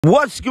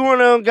What's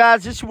going on,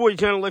 guys? It's your boy,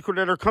 Channel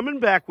Liquidator,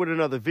 coming back with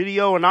another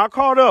video, and I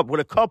caught up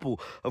with a couple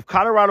of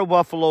Colorado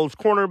Buffaloes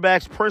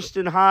cornerbacks,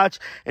 Preston, Hodge,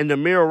 and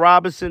Nahmier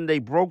Robinson. They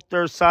broke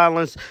their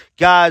silence.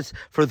 Guys,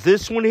 for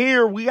this one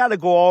here, we got to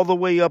go all the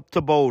way up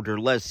to Boulder.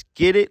 Let's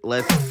get it.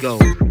 Let's go.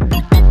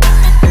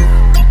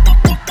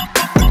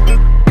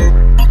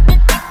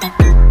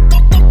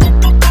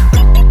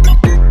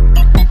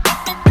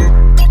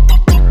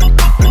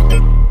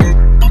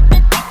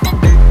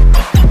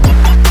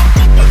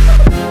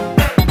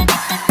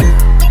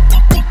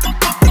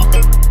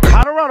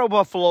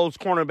 Buffalo's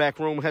cornerback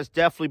room has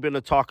definitely been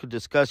a talk of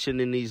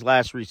discussion in these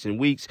last recent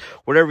weeks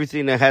with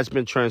everything that has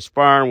been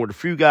transpiring, with a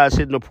few guys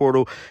hitting the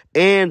portal,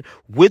 and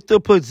with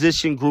the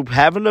position group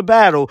having a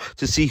battle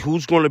to see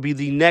who's going to be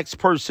the next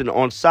person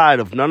on side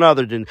of none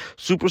other than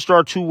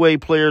superstar two-way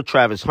player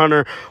Travis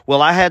Hunter.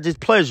 Well, I had the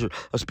pleasure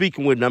of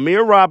speaking with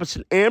Nahmier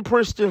Robinson and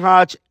Preston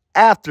Hodge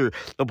after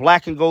the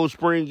black and gold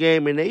spring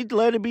game, and they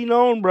let it be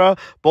known, bro.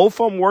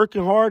 Both of them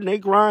working hard and they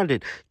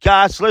grinded.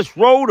 Guys, let's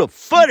roll the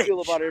footage. How do you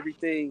feel about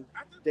everything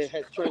that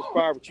has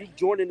transpired with you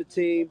joining the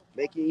team,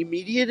 making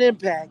immediate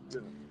impact?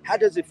 How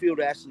does it feel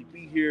to actually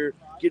be here,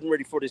 getting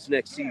ready for this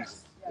next season?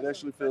 It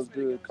actually feels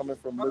good coming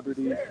from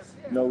Liberty. You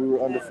know, we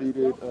were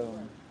undefeated.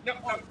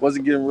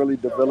 Wasn't getting really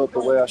developed the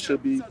way I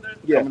should be.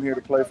 Coming here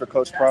to play for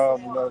Coach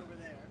Prime. You know,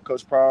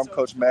 Coach Prime,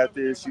 Coach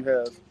Mathis. You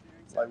have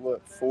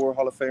like 4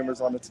 Hall of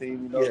Famers on the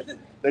team. You know,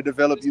 they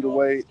develop you the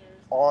way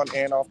on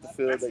and off the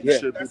field that you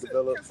should be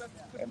developed,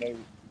 and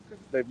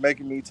they're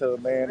making me to a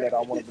man that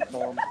I want to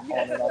become on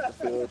and off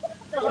the field,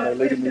 and they're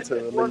leading me to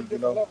the league, you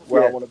know,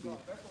 where I want to be.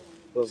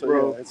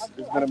 So, it's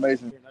been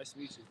amazing. Nice to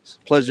meet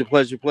you.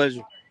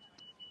 Pleasure.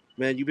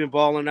 Man, you've been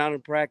balling out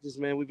in practice,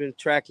 man. We've been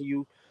tracking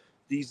you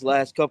these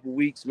last couple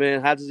weeks,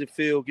 man. How does it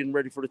feel getting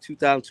ready for the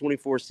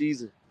 2024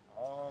 season?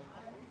 All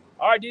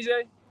right,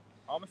 DJ.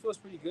 It feels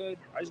pretty good.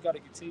 I just got to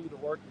continue to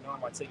work, you know,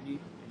 on my technique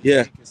and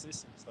be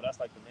consistent. So that's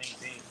like the main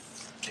thing.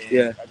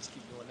 And I just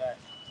keep doing that.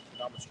 You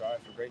know, I'm gonna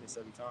strive for greatness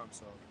every time.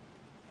 So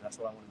that's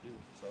what I want to do.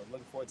 So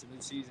looking forward to the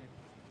new season.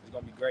 It's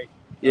gonna be great.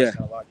 Just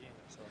gotta lock in.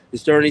 So.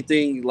 Is there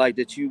anything like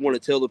that you want to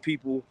tell the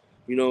people,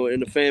 you know, in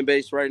the fan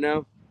base right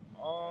now?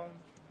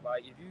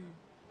 Like if you,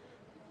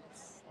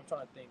 I'm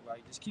trying to think.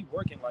 Like just keep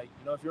working. Like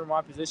you know, if you're in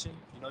my position,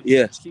 you know,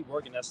 just keep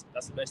working. That's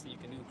the best thing you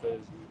can do because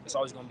it's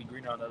always gonna be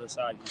greener on the other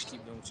side. You just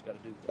keep doing what you gotta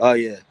do. Oh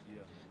yeah.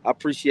 I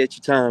appreciate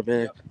your time,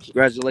 man.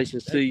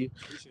 Congratulations to you,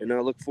 and I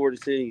look forward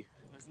to seeing you.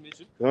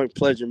 All right,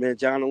 pleasure, man.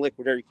 John the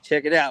Liquidator.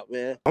 Check it out,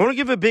 man. I want to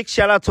give a big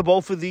shout out to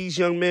both of these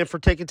young men for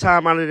taking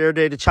time out of their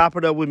day to chop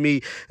it up with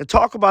me and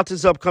talk about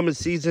this upcoming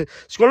season.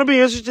 It's going to be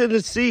interesting to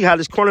see how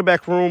this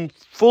cornerback room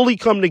fully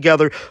come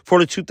together for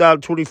the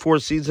 2024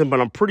 season,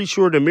 but I'm pretty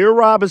sure Nahmier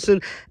Robinson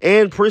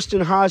and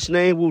Preston Hodge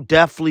name will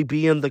definitely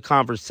be in the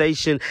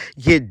conversation.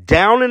 Get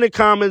down in the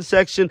comment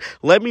section.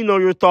 Let me know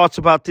your thoughts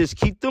about this.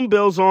 Keep them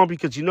bells on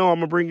because you know I'm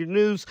going to bring you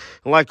news.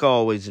 And like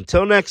always,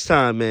 until next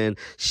time, man,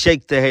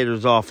 shake the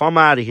haters off. I'm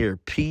out of here.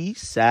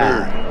 Peace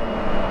out.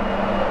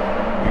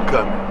 You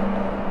coming.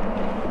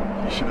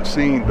 You should have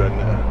seen by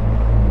now.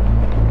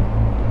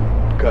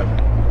 Coming.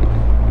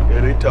 Yeah,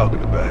 they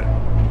talking about it.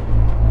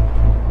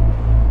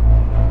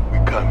 We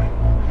coming.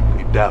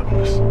 They doubting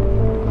us.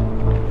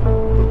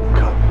 But we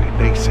coming.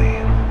 They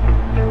saying.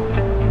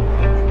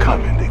 We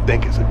coming. They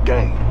think it's a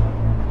game.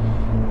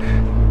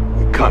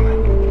 We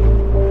coming.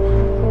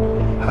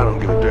 I don't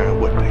give a damn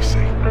what they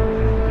say.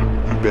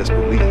 You best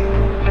believe.